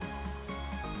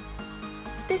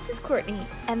This is Courtney,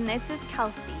 And this is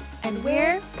Kelsey. and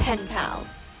we're Pen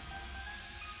Pals.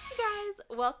 Hey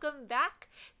guys, welcome back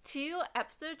to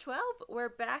episode 12. We're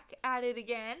back at it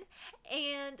again.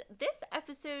 And this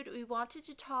episode, we wanted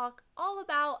to talk all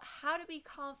about how to be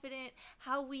confident,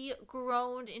 how we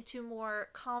grown into more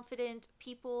confident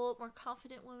people, more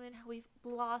confident women, how we've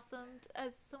blossomed,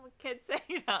 as someone could say,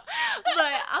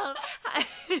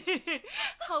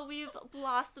 how we've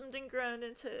blossomed and grown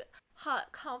into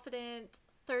hot, confident,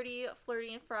 30,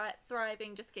 flirty, and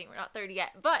thriving. Just kidding, we're not 30 yet.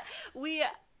 But we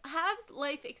have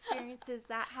life experiences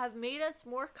that have made us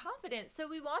more confident. So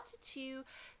we wanted to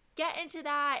get into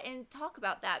that and talk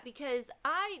about that because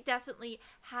I definitely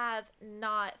have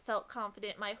not felt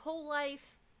confident my whole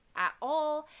life at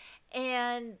all.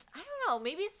 And I don't know,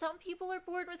 maybe some people are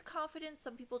born with confidence,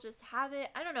 some people just have it.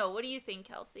 I don't know. What do you think,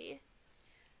 Kelsey?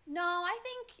 No, I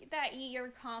think that your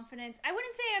confidence, I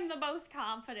wouldn't say I'm the most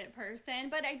confident person,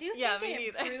 but I do think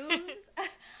it improves.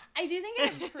 I do think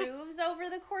it improves over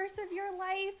the course of your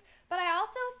life, but I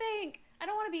also think, I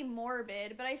don't want to be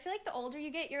morbid, but I feel like the older you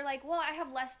get, you're like, well, I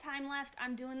have less time left,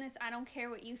 I'm doing this, I don't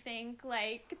care what you think,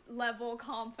 like, level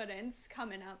confidence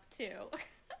coming up too.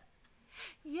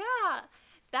 Yeah,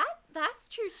 that's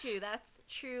true too. That's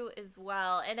true as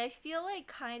well. And I feel like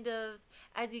kind of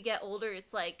as you get older,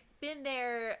 it's like been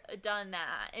there, done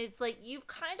that. It's like you've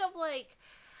kind of like,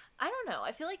 I don't know.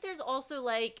 I feel like there's also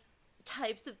like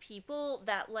types of people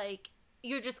that like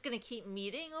you're just gonna keep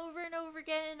meeting over and over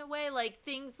again in a way. Like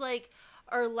things like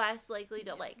are less likely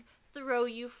to like throw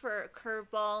you for a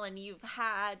curveball, and you've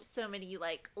had so many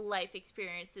like life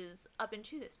experiences up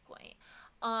until this point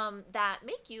that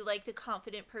make you like the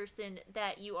confident person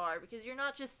that you are, because you're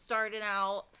not just starting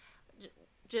out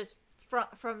just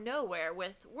from nowhere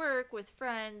with work, with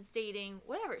friends, dating,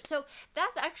 whatever. So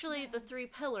that's actually the three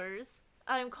pillars.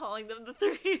 I'm calling them the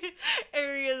three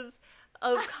areas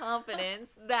of confidence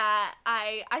that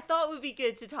I thought would be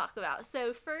good to talk about.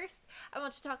 So first, I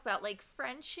want to talk about like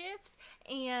friendships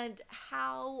and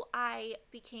how I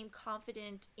became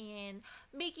confident in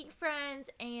making friends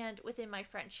and within my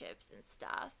friendships and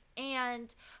stuff.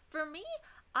 And for me,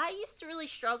 I used to really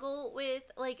struggle with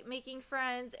like making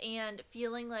friends and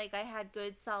feeling like I had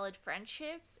good solid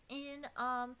friendships in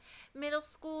middle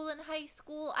school and high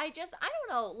school. I don't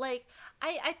know, like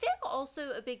I think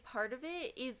also a big part of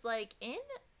it is like in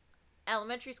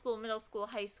elementary school, middle school,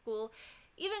 high school,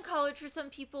 even college for some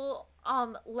people,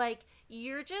 like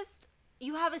you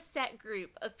have a set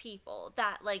group of people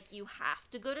that like you have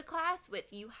to go to class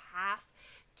with, you have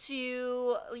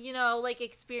to, like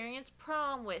experience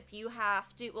prom with, you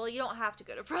have to, well, you don't have to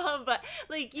go to prom, but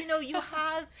like, you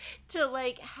have to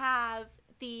like have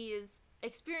these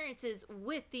experiences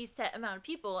with these set amount of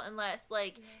people, unless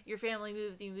like your family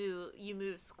moves, you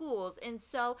move schools. And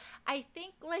so I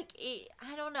think like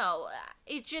I don't know,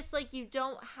 it's just like you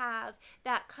don't have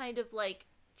that kind of like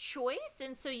choice,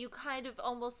 and so you kind of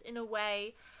almost in a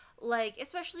way, like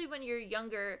especially when you're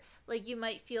younger, like you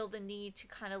might feel the need to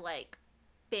kind of like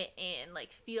fit in,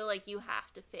 like feel like you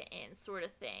have to fit in sort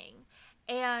of thing.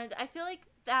 And I feel like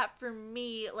that for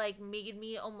me like made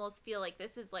me almost feel like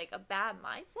this is like a bad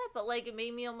mindset, but like it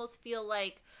made me almost feel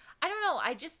like, I don't know,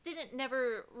 I just didn't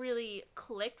never really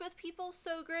clicked with people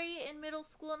so great in middle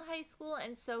school and high school.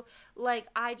 And so like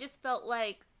I just felt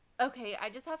like, okay, I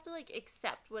just have to like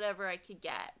accept whatever I could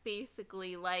get,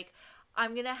 basically. Like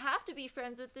I'm gonna have to be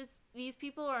friends with these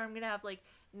people, or I'm gonna have like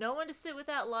no one to sit with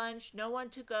at lunch, no one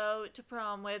to go to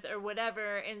prom with, or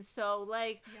whatever. And so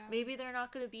like maybe they're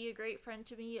not going to be a great friend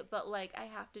to me, but like I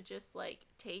have to just like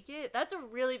take it. That's a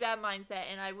really bad mindset,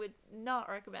 and I would not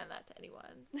recommend that to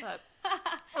anyone. But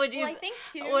I think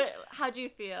too, how'd you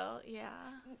feel?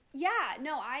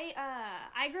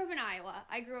 I grew up in Iowa.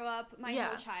 I grew up my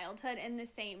whole childhood in the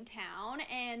same town,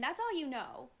 and that's all you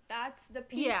know. That's the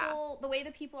people, the way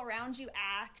the people around you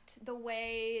act, the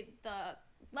way the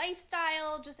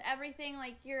lifestyle, just everything.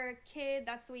 Like you're a kid,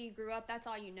 that's the way you grew up, that's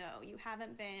all you know. You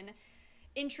haven't been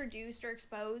introduced or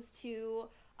exposed to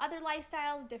other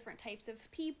lifestyles, different types of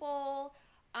people.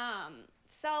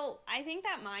 So I think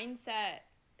that mindset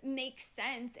makes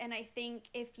sense, and I think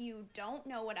if you don't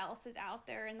know what else is out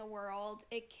there in the world,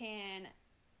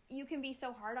 you can be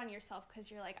so hard on yourself because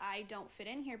you're like, I don't fit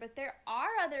in here, but there are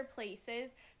other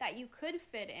places that you could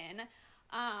fit in.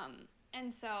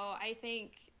 And so I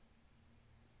think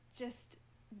just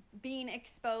being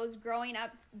exposed, growing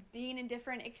up, being in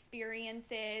different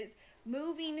experiences,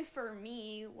 moving for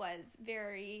me was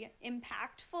very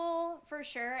impactful for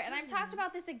sure. And I've talked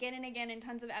about this again and again in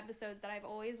tons of episodes, that I've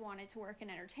always wanted to work in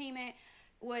entertainment,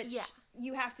 which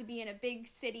you have to be in a big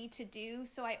city to do.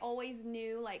 So I always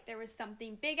knew like there was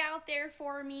something big out there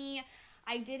for me.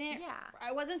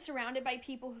 I wasn't surrounded by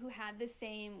people who had the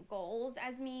same goals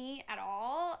as me at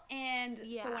all. And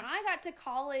so when I got to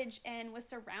college and was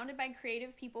surrounded by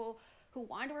creative people who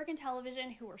wanted to work in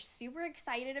television, who were super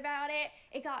excited about it,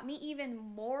 it got me even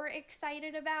more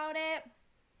excited about it.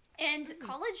 And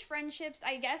college friendships,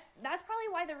 I guess that's probably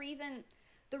why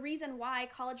the reason why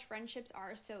college friendships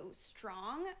are so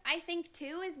strong, I think,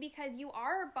 too, is because you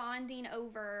are bonding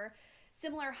over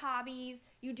similar hobbies.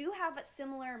 You do have a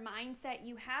similar mindset.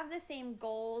 You have the same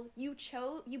goals. You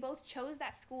both chose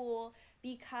that school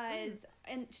because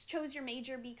and chose your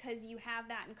major because you have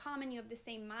that in common. You have the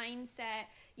same mindset.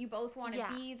 You both want to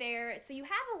be there. So you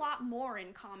have a lot more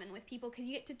in common with people because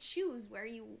you get to choose where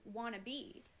you want to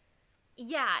be.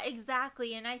 Yeah,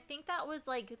 exactly. And I think that was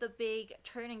like the big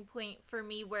turning point for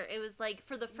me, where it was like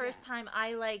for the first time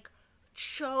I like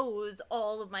chose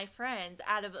all of my friends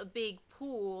out of a big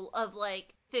pool of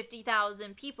like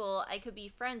 50,000 people I could be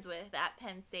friends with at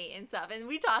Penn State and stuff. And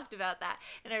we talked about that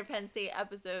in our Penn State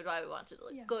episode, why we wanted to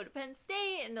like go to Penn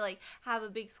State and like have a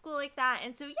big school like that.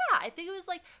 And so I think it was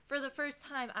like for the first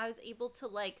time I was able to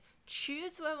like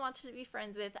choose who I wanted to be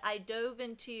friends with. I dove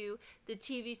into the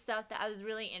TV stuff that I was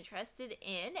really interested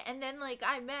in, and then like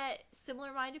I met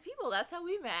similar minded people. That's how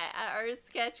we met at our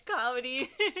sketch comedy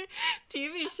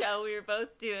TV show we were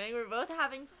both doing. We're both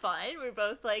having fun. We're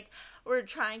both like we're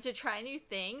trying to try new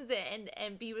things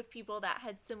and be with people that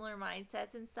had similar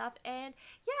mindsets and stuff. And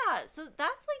so that's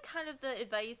like kind of the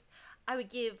advice I would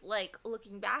give, like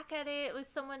looking back at it with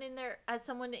someone in their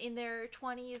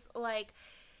 20s. Like,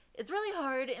 it's really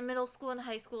hard in middle school and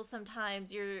high school.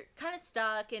 Sometimes you're kind of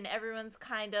stuck and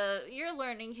you're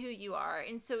learning who you are.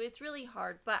 And so it's really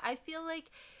hard. But I feel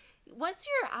like once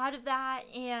you're out of that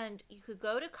and you could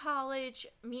go to college,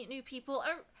 meet new people,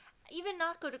 or even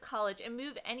not go to college and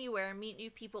move anywhere and meet new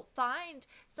people, find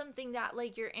something that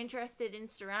like you're interested in,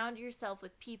 surround yourself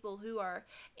with people who are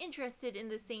interested in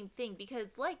the same thing,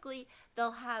 because likely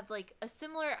they'll have like a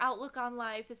similar outlook on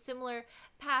life, a similar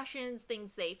passions,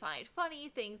 things they find funny,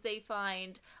 things they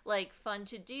find like fun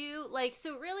to do. Like,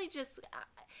 so really just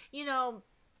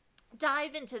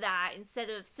dive into that instead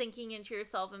of sinking into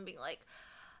yourself and being like,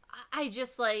 I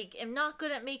just, like, am not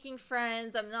good at making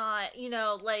friends. I'm not,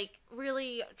 like,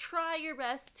 really try your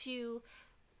best to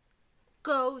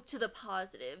go to the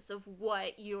positives of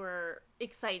what you're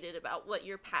excited about, what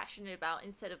you're passionate about,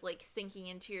 instead of, like, sinking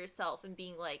into yourself and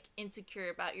being, like, insecure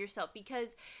about yourself,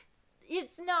 because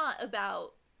it's not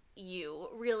about you,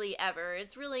 really, ever.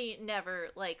 It's really never,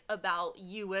 like, about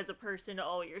you as a person.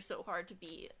 Oh, you're so hard to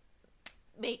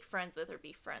make friends with or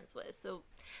be friends with. So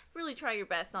really try your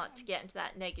best not to get into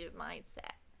that negative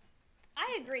mindset.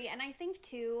 I agree. And I think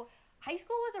too, high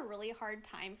school was a really hard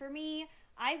time for me.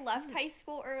 I left high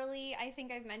school early. I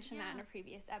think I've mentioned that in a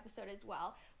previous episode as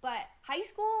well. But high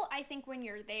school, I think when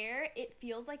you're there, it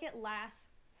feels like it lasts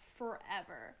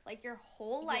forever. Like your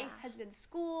whole life has been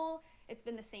school. It's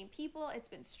been the same people. It's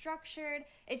been structured.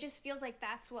 It just feels like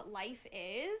that's what life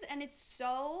is. And it's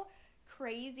so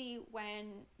crazy when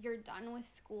you're done with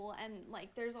school and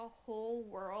like there's a whole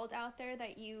world out there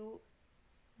that you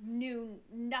knew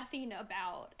nothing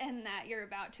about and that you're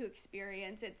about to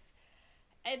experience.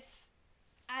 It's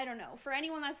I don't know, for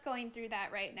anyone that's going through that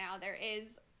right now, there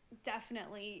is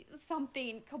definitely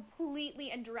something completely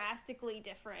and drastically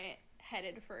different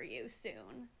headed for you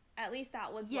soon. At least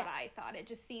that was what I thought. It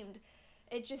just seemed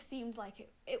like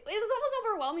it was almost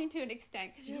overwhelming to an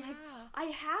extent, because you're like, I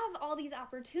have all these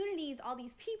opportunities, all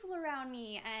these people around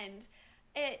me, and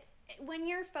when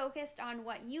you're focused on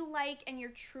what you like and you're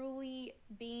truly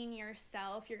being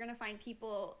yourself, you're going to find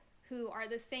people who are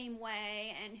the same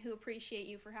way and who appreciate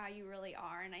you for how you really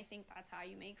are, and I think that's how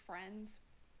you make friends.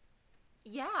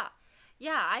 Yeah,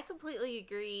 I completely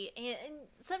agree. And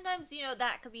sometimes,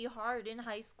 that could be hard in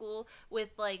high school with,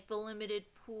 like, the limited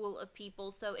pool of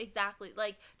people. So, exactly,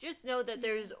 like, just know that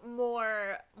there's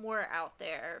more out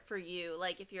there for you,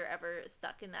 like, if you're ever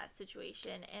stuck in that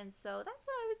situation. And so that's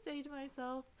what I would say to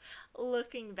myself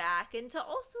looking back. And to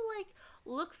also, like,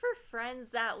 look for friends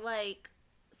that, like,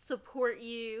 support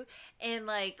you and,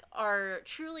 like, are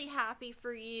truly happy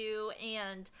for you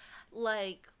and,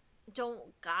 like, don't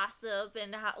gossip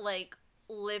and, like,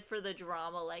 live for the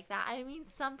drama like that. I mean,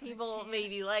 some people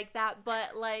maybe like that,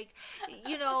 but like,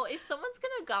 if someone's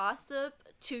gonna gossip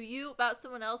to you about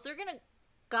someone else, they're gonna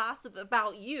gossip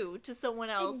about you to someone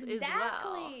else as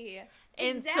well.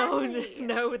 And so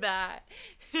know that.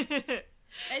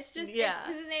 It's just, it's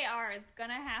who they are. It's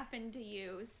gonna happen to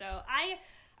you. So I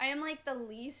I am like the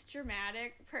least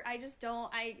dramatic. I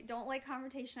don't like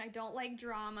confrontation. I don't like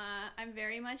drama. I'm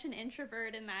very much an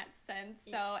introvert in that sense.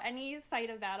 So any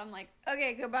sight of that, I'm like,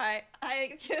 okay, goodbye.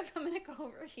 I'm gonna go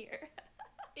over here.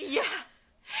 Yeah.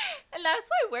 And that's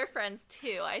why we're friends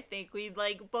too. I think we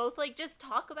like both like just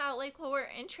talk about like what we're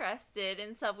interested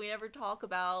in stuff. We never talk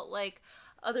about like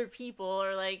other people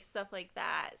or like stuff like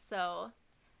that. So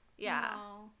yeah.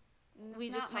 No.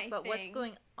 We just talk about what's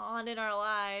going on in our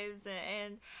lives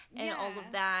and all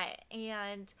of that.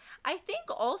 And I think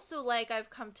also, like, I've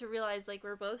come to realize, like,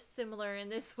 we're both similar in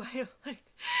this way. Like,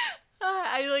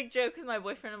 I, like, joke with my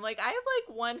boyfriend. I'm like, I have,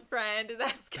 like, one friend, and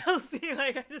that's Kelsey.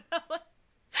 Like, I just have, like,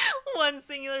 one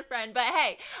singular friend. But,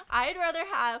 hey, I'd rather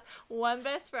have one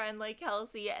best friend like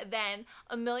Kelsey than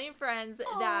a million friends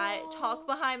that talk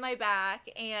behind my back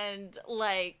and,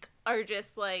 like, are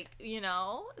just like, you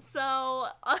know, so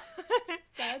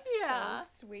that's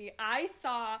so sweet. I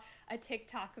saw a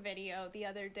TikTok video the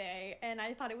other day and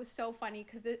I thought it was so funny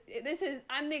because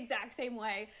I'm the exact same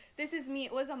way. This is me.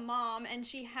 It was a mom and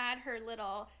she had her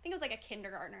little, I think it was like a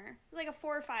kindergartner. It was like a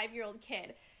 4 or 5 year old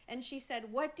kid. And she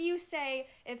said, what do you say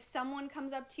if someone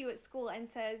comes up to you at school and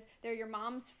says they're your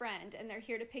mom's friend and they're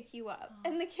here to pick you up?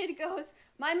 And the kid goes,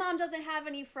 my mom doesn't have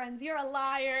any friends. You're a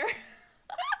liar.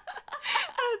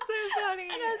 That's so funny.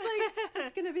 And I was like,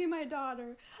 that's gonna be my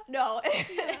daughter. No,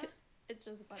 it's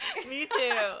just funny. Me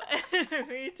too.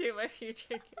 Me too, my future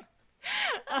kid.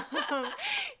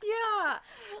 Yeah.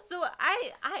 So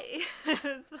I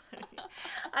it's funny.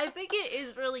 I think it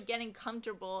is really getting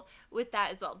comfortable with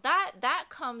that as well. That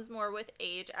comes more with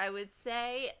age, I would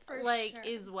say, for like,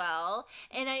 sure. as well.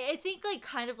 And I think, like,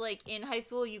 kind of like in high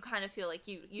school, you kind of feel like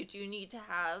you do need to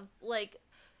have like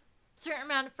certain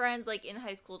amount of friends like in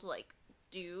high school to like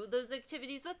do those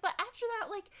activities with, but after that,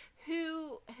 like,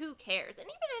 who cares? And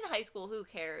even in high school, who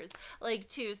cares, like,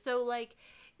 too. So, like,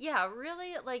 yeah,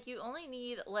 really, like, you only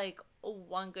need like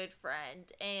one good friend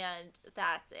and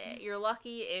that's it. You're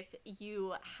lucky if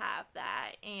you have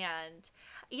that. And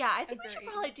yeah, I think we should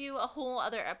probably do a whole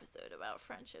other episode about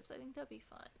friendships. I think that'd be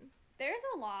fun. There's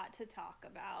a lot to talk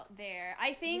about there,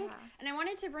 I think. And I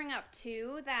wanted to bring up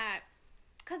too that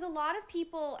because a lot of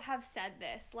people have said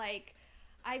this, like,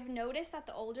 I've noticed that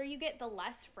the older you get, the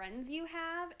less friends you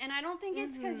have. And I don't think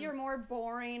it's because you're more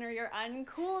boring or you're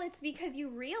uncool. It's because you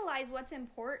realize what's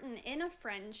important in a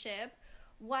friendship,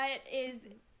 what is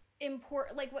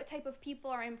important, like what type of people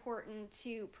are important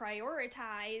to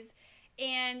prioritize.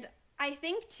 And I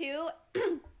think, too,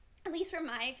 at least from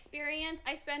my experience,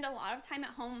 I spend a lot of time at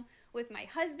home with my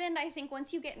husband. I think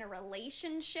once you get in a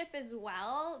relationship as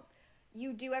well,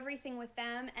 you do everything with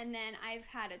them, and then I've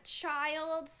had a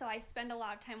child, so I spend a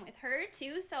lot of time with her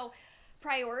too. So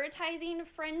prioritizing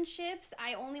friendships,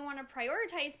 I only want to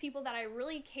prioritize people that I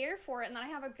really care for and that I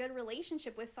have a good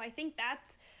relationship with. So I think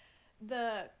that's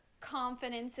the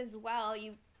confidence as well.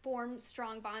 You form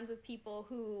strong bonds with people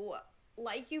who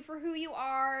like you for who you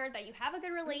are, that you have a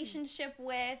good relationship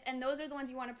with, and those are the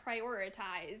ones you want to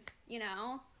prioritize, you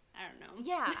know? I don't know.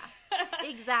 Yeah,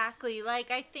 exactly. Like,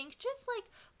 I think just like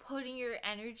putting your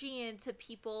energy into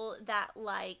people that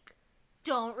like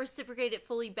don't reciprocate it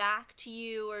fully back to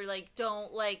you, or like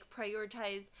don't like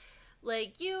prioritize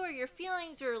like you or your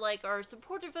feelings, or like are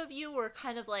supportive of you, or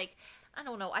kind of like, I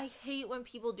don't know, I hate when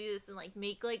people do this and like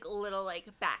make like little like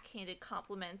backhanded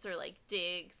compliments or like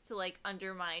digs to like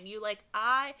undermine you. Like,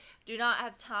 I do not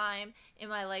have time in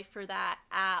my life for that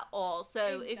at all.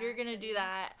 So if you're gonna do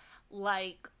that,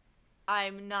 like,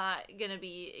 I'm not gonna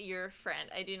be your friend.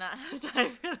 I do not have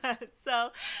time for that.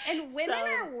 So, and women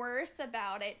are worse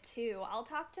about it too. I'll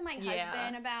talk to my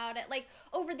husband about it. Like,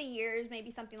 over the years, maybe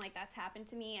something like that's happened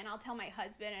to me, and I'll tell my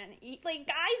husband, and like,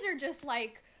 guys are just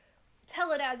like,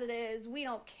 tell it as it is. We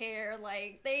don't care.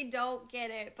 Like, they don't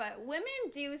get it. But women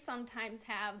do sometimes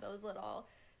have those little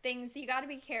things. So you got to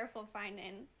be careful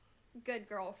finding good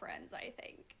girlfriends, I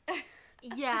think.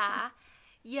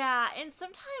 Yeah, and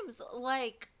sometimes,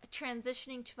 like,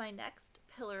 transitioning to my next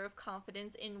pillar of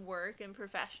confidence in work and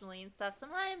professionally and stuff,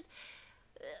 sometimes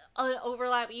an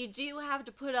overlap, you do have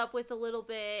to put up with a little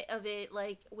bit of it,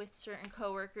 like, with certain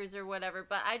coworkers or whatever,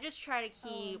 but I just try to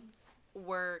keep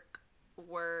work,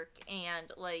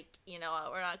 and, like, you know,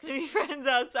 we're not going to be friends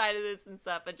outside of this and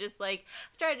stuff, but just, like,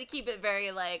 try to keep it very,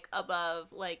 like, above,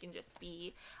 like, and just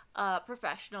be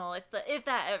professional. If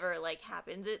that ever, like,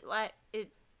 happens, it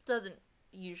doesn't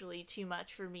usually too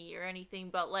much for me or anything,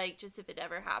 but like, just if it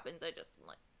ever happens, I just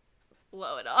like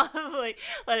blow it off, like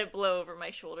let it blow over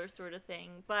my shoulder sort of thing.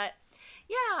 But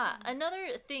yeah,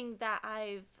 another thing that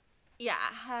I've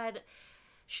had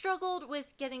struggled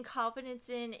with getting confidence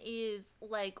in is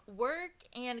like work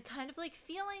and kind of like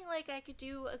feeling like I could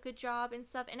do a good job and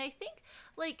stuff. And I think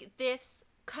like this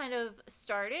kind of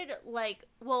started like,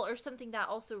 well, or something that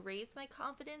also raised my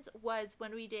confidence was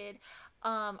when we did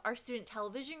our student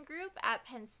television group at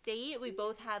Penn State. We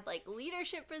both had like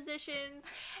leadership positions,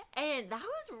 and that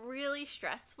was really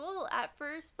stressful at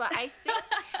first, but I think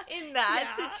in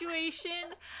that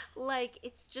situation, like,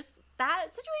 it's just that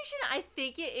situation, I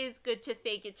think it is good to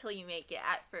fake it till you make it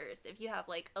at first if you have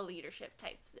like a leadership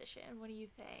type position. What do you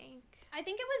think? I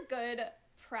think it was good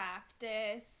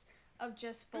practice of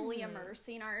just fully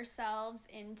immersing ourselves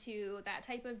into that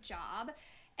type of job.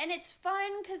 And it's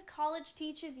fun because college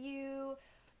teaches you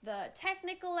the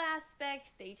technical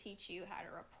aspects. They teach you how to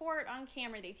report on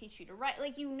camera. They teach you to write.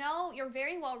 Like, you know, you're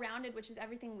very well-rounded, which is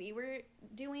everything we were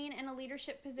doing in a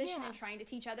leadership position and trying to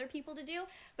teach other people to do.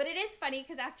 But it is funny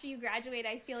because after you graduate,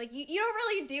 I feel like you don't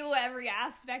really do every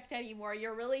aspect anymore.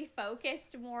 You're really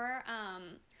focused more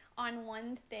on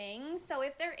one thing. So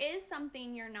if there is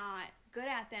something you're not good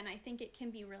at, then I think it can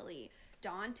be really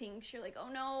daunting because you're like, oh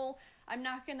no, I'm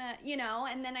not gonna, you know.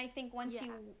 And then I think once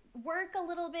you work a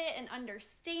little bit and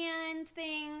understand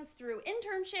things through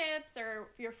internships or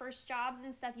your first jobs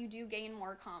and stuff, you do gain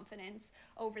more confidence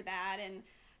over that. And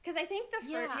because I think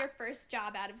your first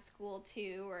job out of school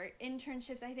too, or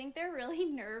internships, I think they're really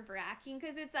nerve-wracking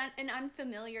because it's an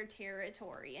unfamiliar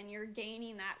territory and you're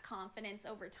gaining that confidence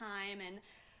over time. And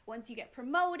once you get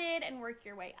promoted and work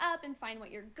your way up and find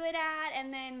what you're good at,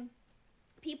 and then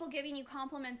people giving you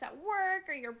compliments at work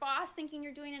or your boss thinking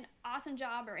you're doing an awesome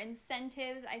job or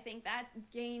incentives, I think that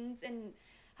gains and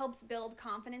helps build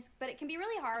confidence. But it can be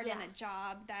really hard in a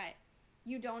job that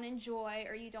you don't enjoy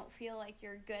or you don't feel like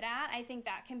you're good at. I think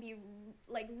that can be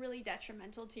like really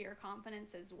detrimental to your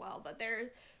confidence as well. But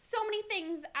there's so many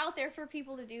things out there for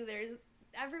people to do.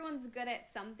 Everyone's good at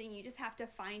something. You just have to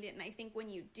find it. And I think when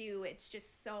you do, it's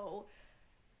just so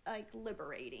like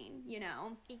liberating, you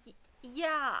know?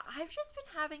 Yeah, I've just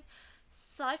been having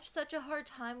such a hard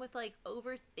time with like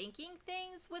overthinking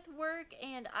things with work,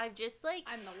 and I've just like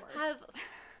I'm the worst.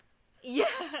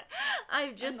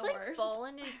 I've just like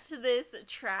fallen into this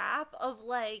trap of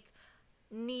like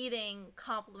needing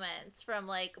compliments from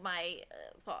like my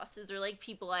bosses or like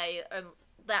people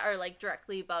that are like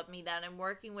directly above me that I'm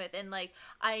working with, and like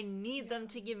I need them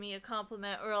to give me a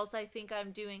compliment or else I think I'm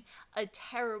doing a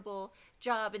terrible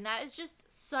job. And that is just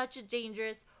such a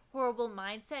dangerous, horrible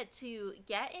mindset to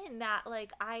get in. That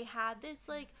like I had this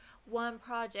like one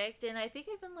project, and I think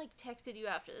I even like texted you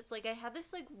after this, like I had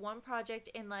this like one project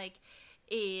and like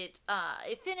it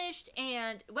finished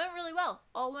and it went really well.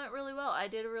 All went really well. I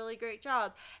did a really great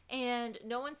job, and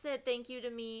no one said thank you to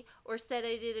me or said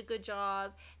I did a good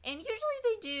job, and usually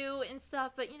they do and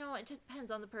stuff, but you know, it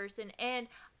depends on the person. And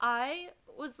I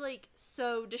was like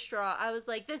so distraught. I was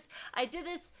like, I did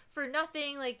this for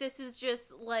nothing. Like, this is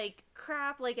just like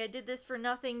crap. Like, I did this for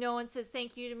nothing. No one says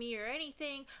thank you to me or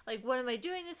anything. Like, what am I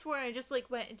doing this for? And I just like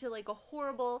went into like a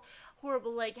horrible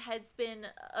like headspin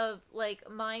of like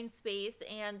mind space,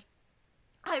 and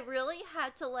I really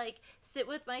had to like sit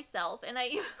with myself, and I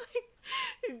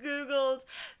like googled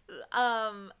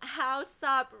how to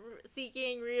stop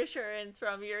seeking reassurance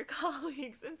from your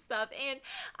colleagues and stuff. And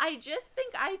I just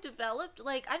think I developed,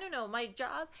 like, I don't know, my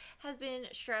job has been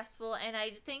stressful, and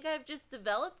I think I've just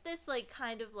developed this like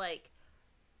kind of like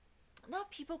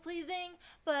not people pleasing,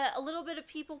 but a little bit of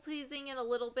people pleasing and a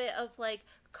little bit of like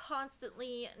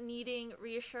constantly needing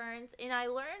reassurance. And I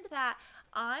learned that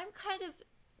I'm kind of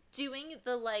doing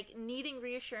the like needing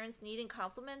reassurance, needing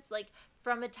compliments like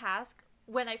from a task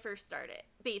when I first started,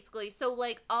 basically. So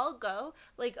like I'll go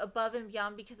like above and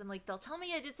beyond because I'm like, they'll tell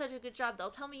me I did such a good job.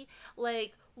 They'll tell me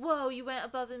like, whoa, you went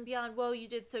above and beyond. Whoa, you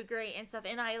did so great and stuff.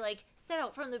 And I like set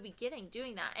out from the beginning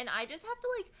doing that. And I just have to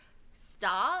like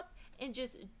stop and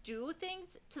just do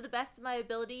things to the best of my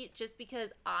ability just because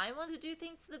I want to do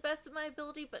things to the best of my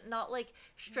ability, but not like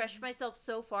stretch myself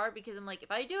so far because I'm like,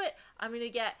 if I do it, I'm going to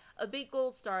get a big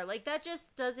gold star. Like, that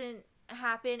just doesn't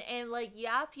happen. And like,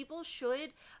 yeah, people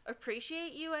should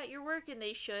appreciate you at your work and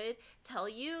they should tell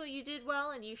you you did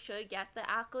well and you should get the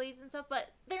accolades and stuff,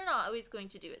 but they're not always going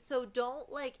to do it. So don't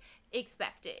like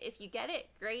expect it. If you get it,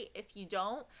 great. If you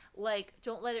don't, like,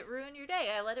 don't let it ruin your day.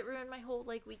 I let it ruin my whole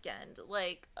like weekend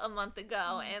like a month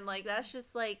ago, and like that's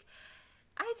just like,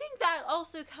 I think that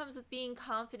also comes with being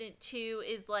confident too,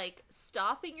 is like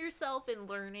stopping yourself and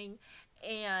learning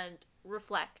and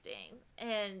reflecting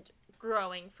and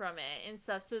growing from it and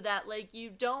stuff, so that like you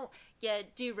don't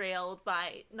get derailed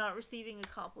by not receiving a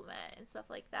compliment and stuff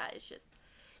like that. It's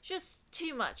just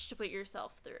too much to put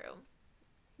yourself through.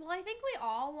 Well, I think we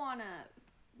all want to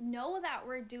know that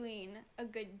we're doing a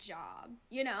good job,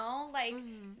 you know, like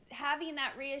having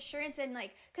that reassurance and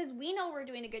like, because we know we're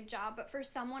doing a good job, but for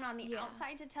someone on the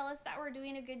outside to tell us that we're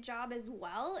doing a good job as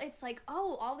well, it's like,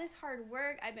 oh, all this hard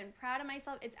work, I've been proud of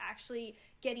myself, it's actually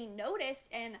getting noticed,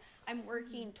 and I'm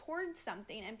working towards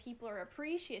something, and people are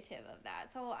appreciative of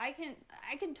that. So I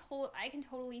can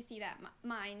totally see that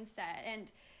mindset,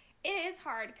 and it is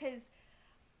hard because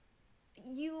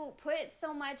you put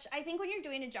so much, I think when you're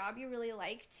doing a job you really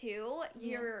like too,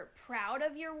 you're proud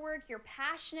of your work, you're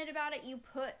passionate about it, you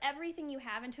put everything you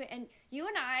have into it, and you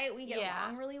and we get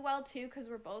along really well too because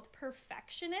we're both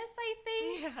perfectionists, I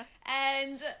think.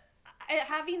 And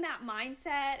having that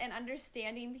mindset and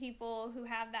understanding people who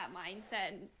have that mindset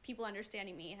and people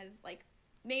understanding me has like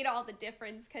made all the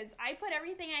difference, because I put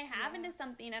everything I have into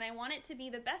something and I want it to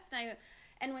be the best,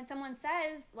 and when someone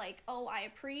says, like, oh, I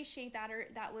appreciate that, or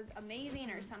that was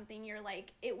amazing or something, you're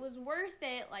like, it was worth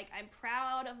it. Like, I'm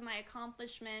proud of my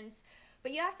accomplishments.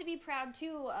 But you have to be proud,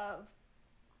 too, of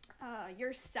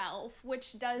yourself,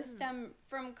 which does stem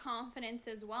from confidence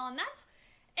as well. And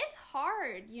it's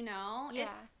hard, you know? Yeah.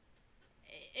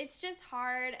 It's just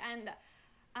hard. And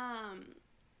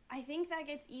I think that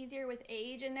gets easier with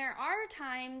age, and there are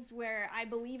times where I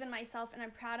believe in myself and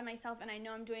I'm proud of myself and I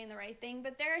know I'm doing the right thing,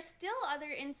 but there are still other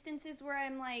instances where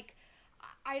I'm like,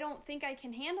 I don't think I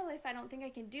can handle this, I don't think I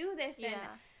can do this, and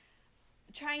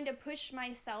trying to push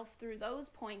myself through those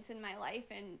points in my life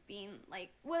and being like,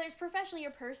 whether it's professionally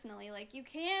or personally, like, you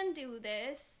can do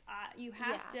this, you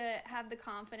have to have the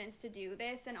confidence to do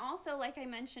this. And also, like I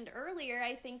mentioned earlier,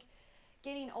 I think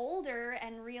getting older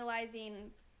and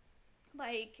realizing,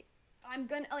 like, I'm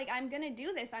gonna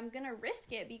do this, I'm gonna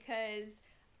risk it because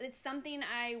it's something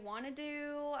I want to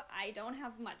do. I don't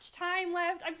have much time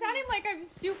left. I'm sounding like I'm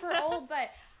super old,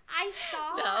 but I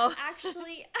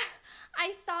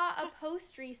saw a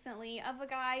post recently of a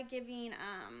guy giving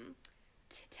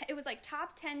it was like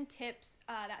top 10 tips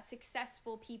that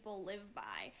successful people live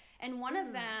by, and one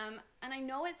of them, and I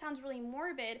know it sounds really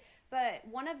morbid, but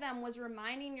one of them was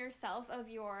reminding yourself of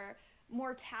your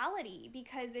mortality,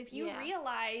 because if you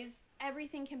realize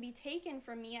everything can be taken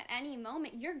from me at any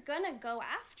moment, you're gonna go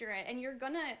after it, and you're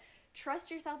gonna trust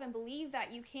yourself and believe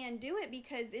that you can do it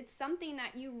because it's something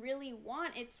that you really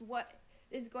want. It's what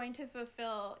is going to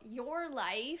fulfill your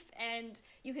life, and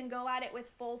you can go at it with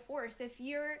full force. If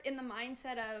you're in the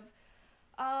mindset of,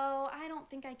 oh, I don't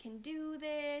think I can do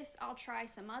this, I'll try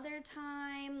some other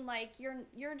time, like,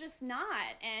 you're just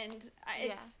not. And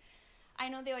I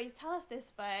know they always tell us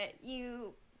this, but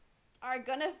you are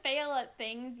gonna fail at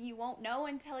things. You won't know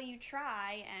until you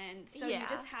try, and so you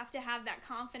just have to have that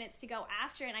confidence to go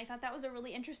after it. And I thought that was a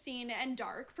really interesting and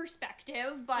dark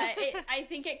perspective, but I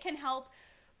think it can help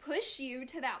push you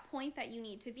to that point that you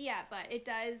need to be at. But it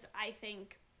does, I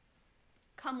think,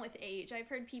 come with age. I've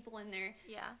heard people in their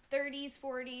 30s,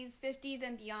 40s, 50s,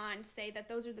 and beyond say that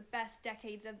those are the best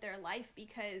decades of their life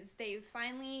because they've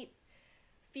finally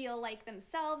feel like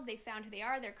themselves, they found who they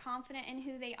are, they're confident in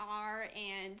who they are,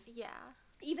 and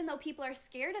even though people are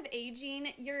scared of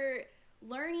aging, you're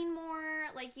learning more,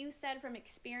 like you said, from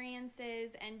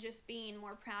experiences, and just being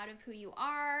more proud of who you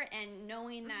are, and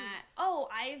knowing that, oh,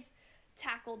 I've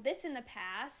tackled this in the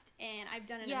past, and I've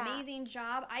done an amazing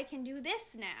job, I can do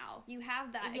this now. You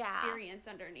have that experience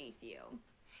underneath you.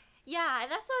 Yeah,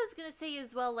 and that's what I was going to say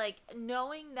as well, like,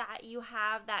 knowing that you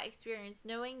have that experience,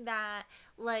 knowing that,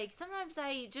 like, sometimes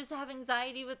I just have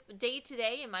anxiety with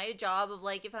day-to-day in my job of,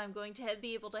 like, if I'm going to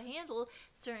be able to handle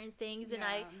certain things, and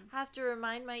I have to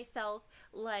remind myself,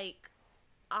 like,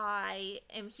 I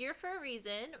am here for a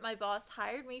reason. My boss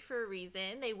hired me for a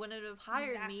reason. They wouldn't have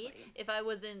hired me if I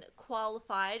wasn't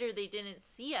qualified or they didn't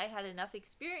see I had enough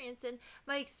experience. And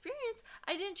my experience,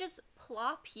 I didn't just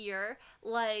plop here,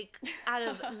 like, out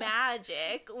of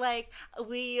magic. Like,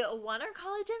 we won our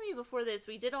college Emmy before this.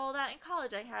 We did all that in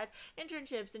college. I had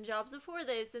internships and jobs before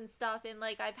this and stuff. And,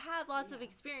 like, I've had lots of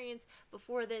experience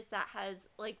before this that has,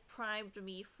 like, primed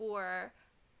me for,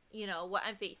 you know, what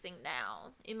I'm facing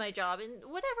now in my job and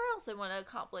whatever else I want to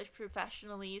accomplish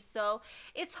professionally. So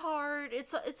it's hard.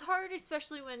 It's hard,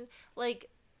 especially when, like,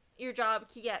 your job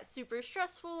can get super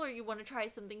stressful or you want to try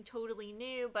something totally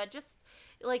new. But just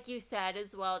like you said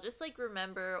as well, just, like,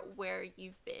 remember where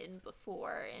you've been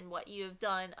before and what you have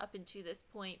done up until this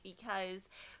point, because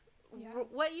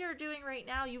what you're doing right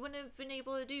now, you wouldn't have been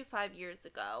able to do 5 years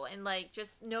ago. And, like,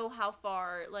 just know how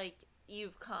far, like,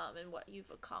 you've come and what you've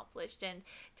accomplished, and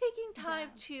taking time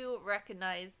to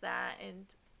recognize that and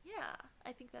Yeah,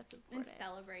 I think that's important. And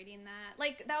celebrating that.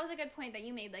 Like, that was a good point that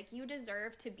you made. Like, you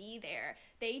deserve to be there.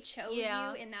 They chose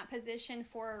you in that position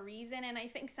for a reason. And I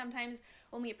think sometimes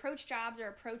when we approach jobs or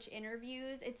approach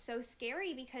interviews, it's so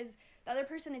scary because the other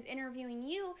person is interviewing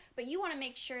you, but you want to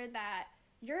make sure that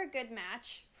you're a good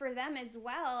match for them as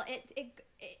well.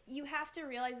 You have to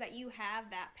realize that you have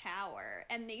that power,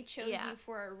 and they chose you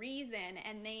for a reason,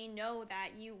 and they know that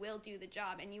you will do the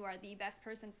job, and you are the best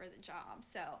person for the job.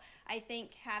 So I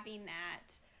think having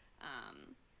that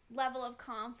level of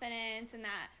confidence and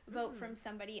that vote from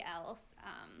somebody else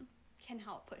can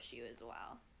help push you as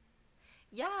well.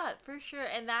 Yeah, for sure.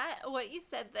 And that, what you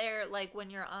said there, like when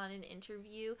you're on an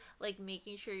interview, like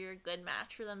making sure you're a good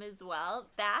match for them as well,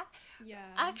 that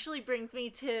actually brings me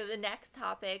to the next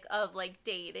topic of like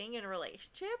dating and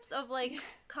relationships, of like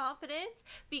confidence,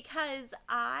 because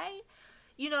I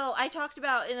talked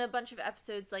about in a bunch of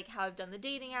episodes like how I've done the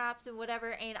dating apps and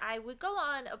whatever, and I would go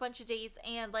on a bunch of dates,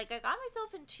 and like I got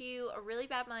myself into a really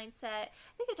bad mindset.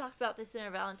 I think I talked about this in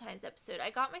our Valentine's episode. I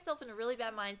got myself in a really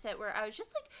bad mindset where I was just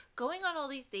like going on all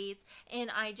these dates, and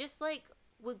I just like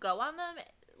would go on them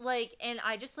like, and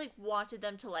I just like wanted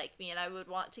them to like me, and I would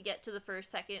want to get to the first,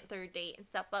 second, third date and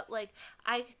stuff. But like,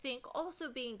 I think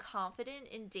also being confident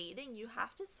in dating, you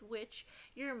have to switch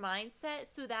your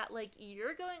mindset so that like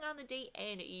you're going on the date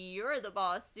and you're the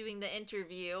boss doing the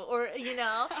interview, or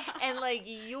and like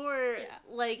you're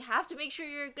like have to make sure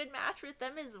you're a good match with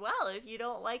them as well. If you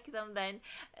don't like them, then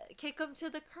kick them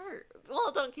to the curb.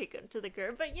 Well, don't kick them to the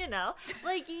curb, but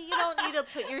like you don't need to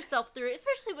put yourself through it,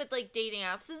 especially with like dating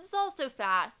apps. It's all so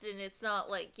fast. And it's not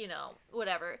like,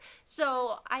 whatever.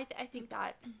 So I think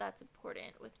that's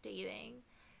important with dating.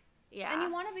 Yeah. And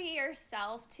you want to be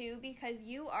yourself too, because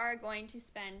you are going to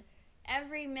spend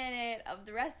every minute of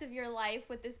the rest of your life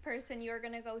with this person. You're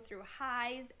going to go through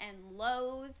highs and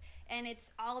lows, and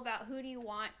it's all about who do you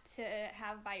want to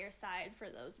have by your side for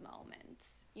those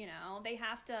moments. They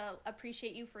have to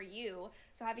appreciate you for you.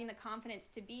 So having the confidence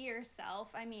to be yourself,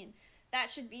 I mean,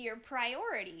 that should be your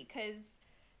priority, because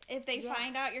if they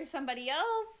find out you're somebody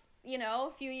else,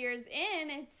 a few years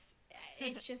in,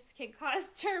 it just can cause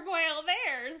turmoil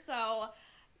there. So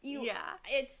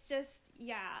it's just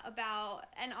about,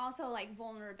 and also like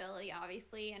vulnerability,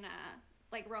 obviously, in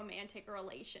a like romantic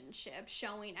relationship,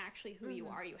 showing actually who you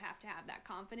are. You have to have that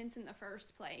confidence in the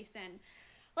first place. And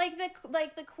like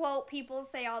the quote people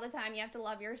say all the time, you have to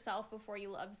love yourself before you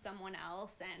love someone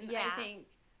else. And I think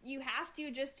you have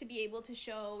to, just to be able to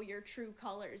show your true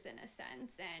colors in a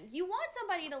sense. And you want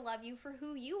somebody to love you for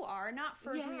who you are, not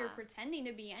for who you're pretending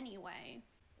to be anyway.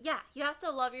 Yeah, you have to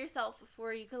love yourself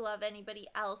before you can love anybody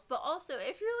else. But also,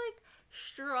 if you're like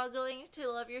struggling to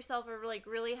love yourself, or like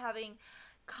really having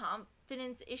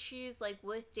confidence issues like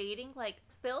with dating, like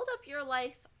build up your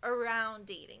life around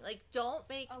dating. Like, don't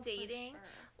make dating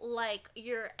like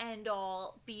your end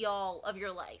all be all of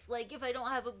your life. Like, if I don't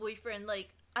have a boyfriend, like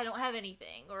I don't have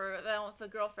anything, or if I don't have a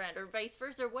girlfriend, or vice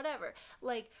versa, or whatever.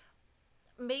 Like,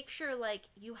 make sure like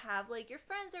you have like your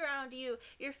friends around you,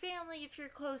 your family if you're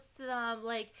close to them,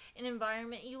 like an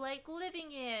environment you like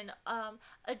living in,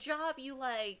 a job you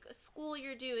like, a school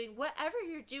you're doing, whatever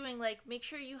you're doing. Like, make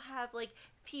sure you have like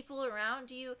people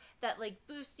around you that like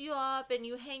boost you up and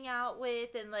you hang out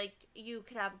with, and like you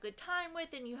could have a good time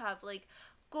with, and you have like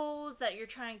goals that you're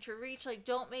trying to reach. Like,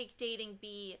 don't make dating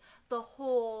be the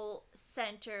whole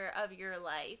center of your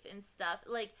life and stuff.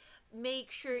 Like,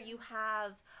 make sure you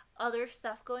have other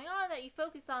stuff going on that you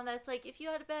focus on, that's like, if you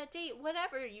had a bad date,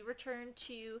 whatever, you return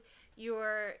to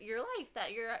your life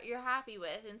that you're happy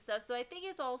with and stuff. So I think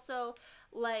it's also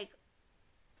like,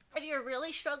 if you're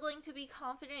really struggling to be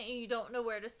confident and you don't know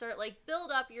where to start, like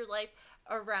build up your life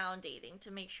around dating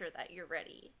to make sure that you're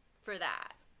ready for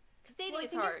that. Because dating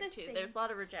is hard too. There's a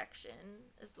lot of rejection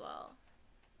as well.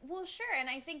 Well, sure. And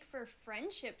I think for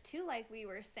friendship too, like we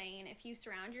were saying, if you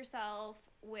surround yourself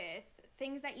with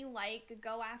things that you like,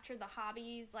 go after the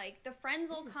hobbies, like the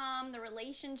friends will come, the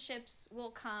relationships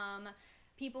will come,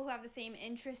 people who have the same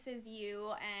interests as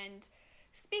you. And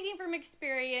speaking from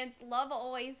experience, love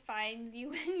always finds you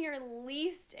when you're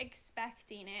least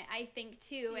expecting it, I think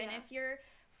too. Yeah. And if you're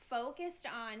focused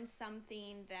on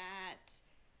something that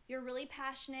you're really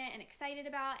passionate and excited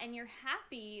about, and you're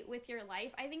happy with your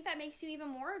life, I think that makes you even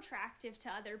more attractive to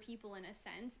other people in a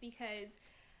sense, because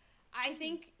I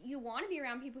think you want to be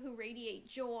around people who radiate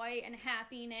joy and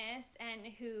happiness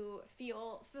and who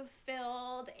feel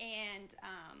fulfilled and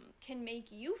can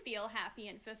make you feel happy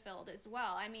and fulfilled as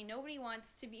well. I mean, nobody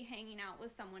wants to be hanging out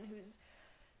with someone who's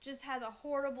just has a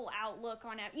horrible outlook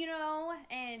on it,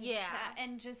 and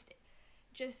and just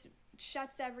just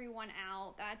shuts everyone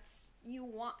out. You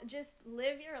want, just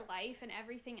live your life and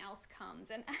everything else comes.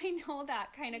 And I know that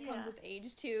kind of comes with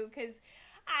age too, because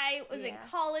I was in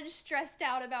college stressed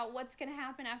out about what's going to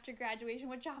happen after graduation.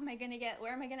 What job am I going to get?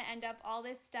 Where am I going to end up? All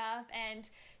this stuff. And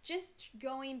just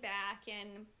going back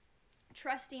and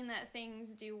trusting that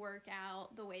things do work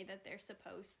out the way that they're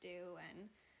supposed to. And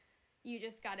you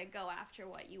just got to go after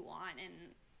what you want. And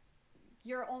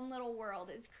your own little world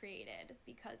is created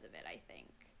because of it, I think.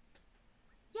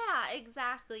 Yeah,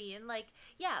 exactly. And like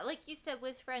you said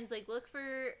with friends, like look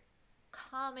for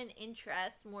common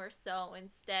interests more so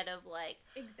instead of like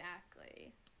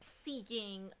exactly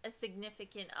seeking a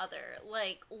significant other.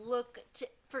 Like look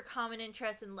for common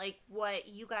interests and like what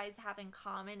you guys have in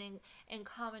common and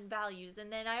common values. And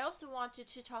then I also wanted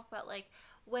to talk about like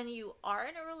when you are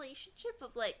in a relationship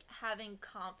of like having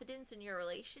confidence in your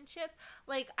relationship.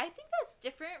 Like I think that's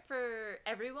different for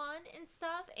everyone and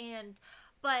stuff,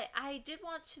 but I did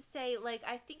want to say, like,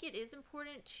 I think it is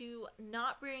important to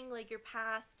not bring, like, your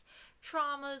past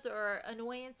traumas or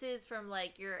annoyances from,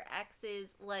 like, your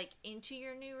exes, like, into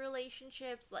your new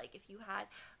relationships. Like, if you had,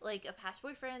 like, a past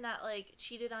boyfriend that, like,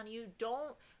 cheated on you,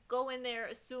 don't go in there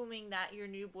assuming that your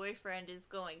new boyfriend is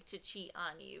going to cheat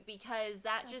on you, because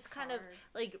that's just kind hard. of,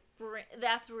 like,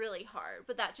 that's really hard.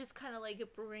 But that just kind of, like,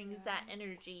 brings that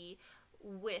energy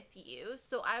with you.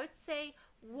 So I would say,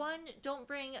 one, don't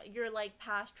bring your like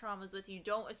past traumas with you.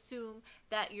 Don't assume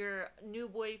that your new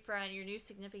boyfriend, your new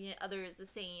significant other is the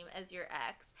same as your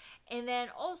ex. And then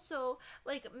also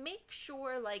like make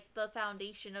sure like the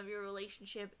foundation of your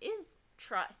relationship is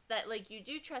trust, that like you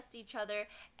do trust each other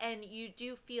and you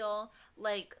do feel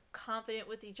like confident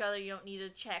with each other. You don't need to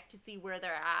check to see where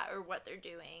they're at or what they're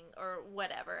doing or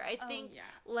whatever. I think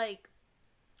like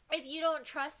if you don't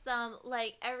trust them,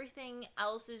 like everything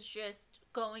else is just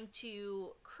going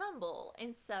to crumble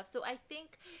and stuff. So I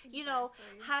think, you know,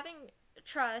 having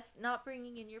trust, not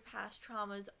bringing in your past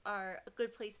traumas are a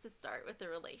good place to start with the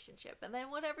relationship. And then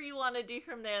whatever you want to do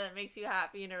from there that makes you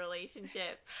happy in a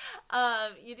relationship,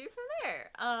 you do from there.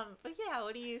 But yeah,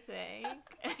 what do you think?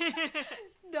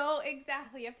 No,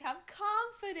 exactly. You have to have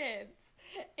confidence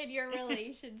in your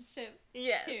relationship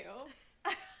too.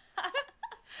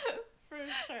 For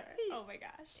sure. Oh my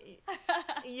gosh.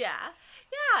 Yeah.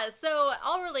 So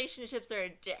all relationships are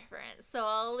different. So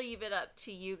I'll leave it up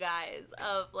to you guys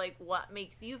of like what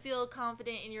makes you feel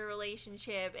confident in your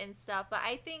relationship and stuff. But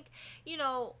I think, you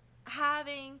know,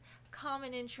 having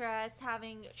common interests,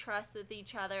 having trust with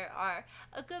each other are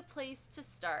a good place to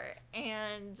start.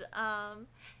 And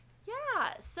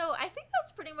so I think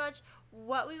that's pretty much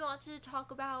what we wanted to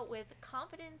talk about with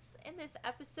confidence in this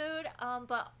episode,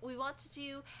 but we wanted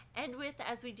to end with,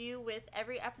 as we do with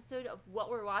every episode, of what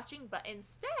we're watching, but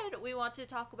instead we want to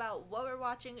talk about what we're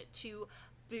watching to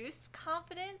boost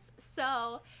confidence.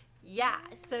 So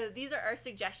so these are our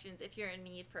suggestions if you're in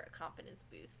need for a confidence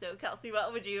boost. So Kelsey,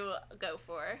 what would you go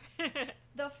for?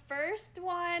 The first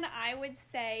one I would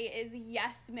say is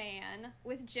Yes Man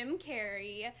with Jim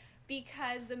Carrey,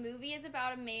 because the movie is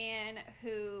about a man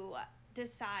who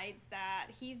decides that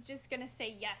he's just going to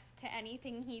say yes to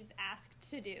anything he's asked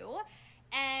to do.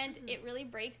 And it really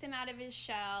breaks him out of his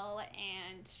shell,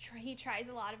 and he tries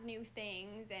a lot of new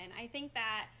things. And I think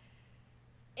that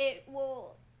it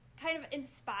will kind of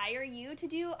inspire you to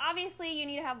do. Obviously, you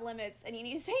need to have limits and you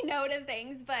need to say no to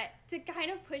things, but to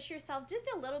kind of push yourself just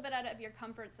a little bit out of your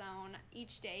comfort zone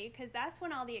each day, because that's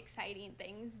when all the exciting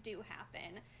things do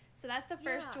happen. So that's the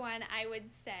first one I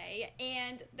would say.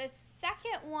 And the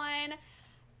second one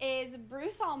is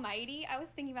Bruce Almighty. I was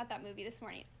thinking about that movie this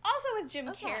morning. Also with Jim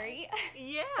Carrey.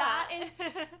 Yeah. That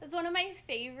is one of my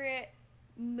favorite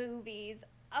movies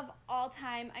of all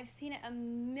time. I've seen it a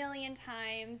million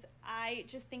times. I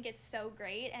just think it's so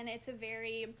great. And it's a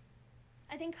very,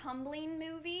 I think, humbling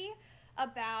movie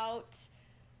about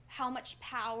how much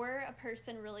power a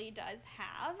person really does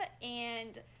have.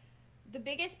 And the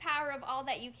biggest power of all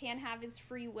that you can have is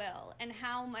free will, and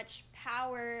how much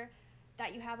power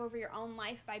that you have over your own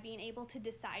life by being able to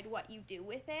decide what you do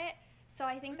with it. So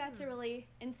I think that's a really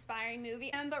inspiring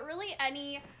movie. But really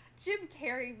any Jim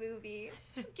Carrey movie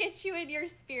gets you in your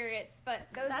spirits, but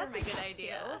that's are my good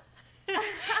idea.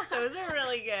 Those are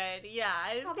really good. Yeah,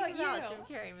 I didn't think about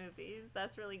Jim Carrey movies.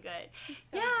 That's really good.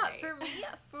 So great. For me,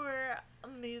 for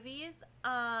movies,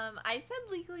 I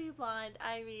said Legally Blonde.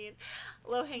 I mean,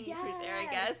 low hanging fruit there, I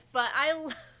guess. But I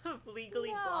love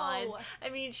Legally Blonde. I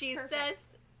mean, she sets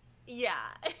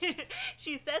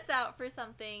she sets out for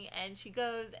something and she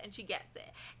goes and she gets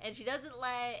it, and she doesn't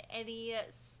let any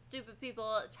stupid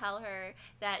people tell her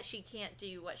that she can't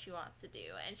do what she wants to do,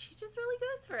 and she just really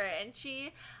goes for it. And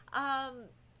she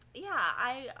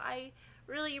I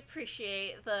really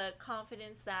appreciate the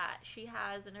confidence that she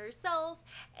has in herself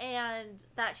and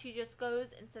that she just goes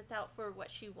and sets out for what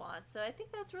she wants. So I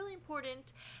think that's really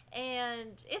important,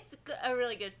 and it's a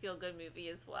really good feel-good movie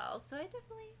as well. So I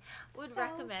definitely would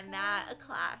recommend that. A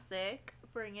classic,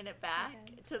 bringing it back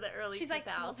to the early 2000s.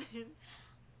 Like,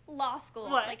 law school,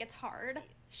 what? like, it's hard.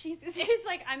 She's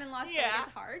like, I'm in law school, like,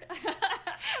 it's hard.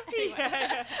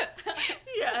 Anyway.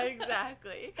 Yeah,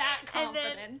 exactly. That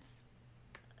confidence.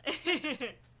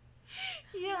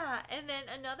 Yeah, and then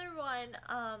another one,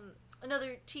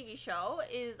 another TV show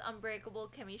is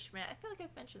Unbreakable Kimmy Schmidt. I feel like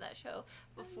I've mentioned that show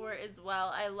before as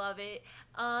well. I love it.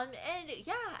 And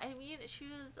yeah, I mean, she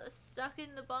was stuck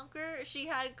in the bunker. She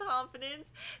had confidence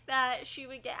that she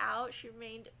would get out. She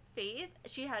remained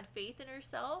she had faith in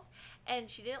herself, and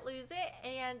she didn't lose it.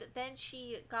 And then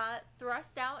she got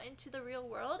thrust out into the real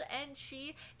world, and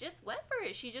she just went for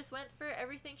it. She just went for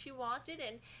everything she wanted,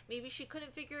 and maybe she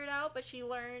couldn't figure it out, but she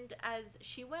learned as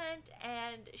she went,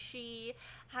 and she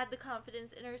had the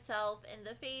confidence in herself and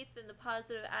the faith and the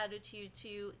positive attitude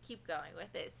to keep going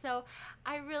with it. So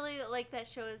I really like that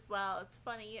show as well. It's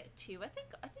funny too. I think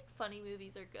funny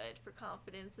movies are good for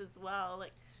confidence as well,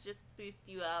 like to just boost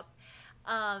you up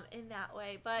in that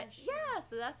way. But yeah,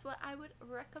 so that's what I would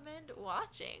recommend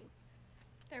watching.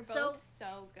 They're both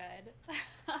so good.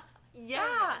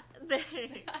 Yeah,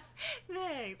 thanks.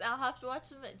 I'll have to watch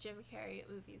some Jim Carrey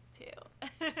movies too.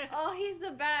 Oh, he's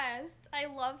the best. I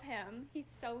love him. He's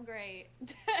so great.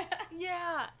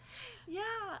 Yeah.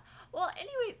 Well,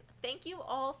 anyways, thank you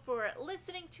all for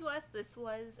listening to us. This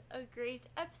was a great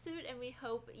episode, and we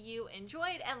hope you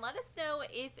enjoyed. And let us know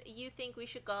if you think we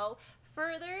should go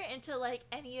further into like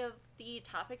any of the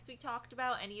topics we talked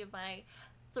about, any of my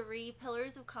 3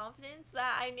 pillars of confidence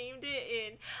that I named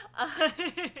it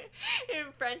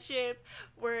in friendship,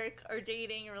 work, or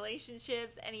dating,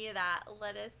 relationships, any of that,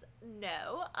 let us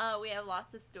know. We have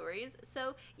lots of stories.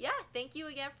 So yeah, thank you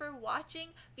again for watching.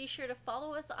 Be sure to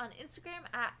follow us on Instagram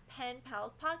at Pen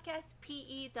Pals Podcast,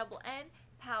 PENN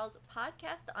Pals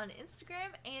Podcast on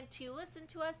Instagram, and to listen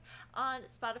to us on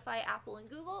Spotify, Apple, and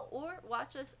Google, or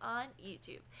watch us on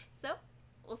YouTube. So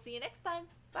we'll see you next time.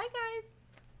 Bye guys.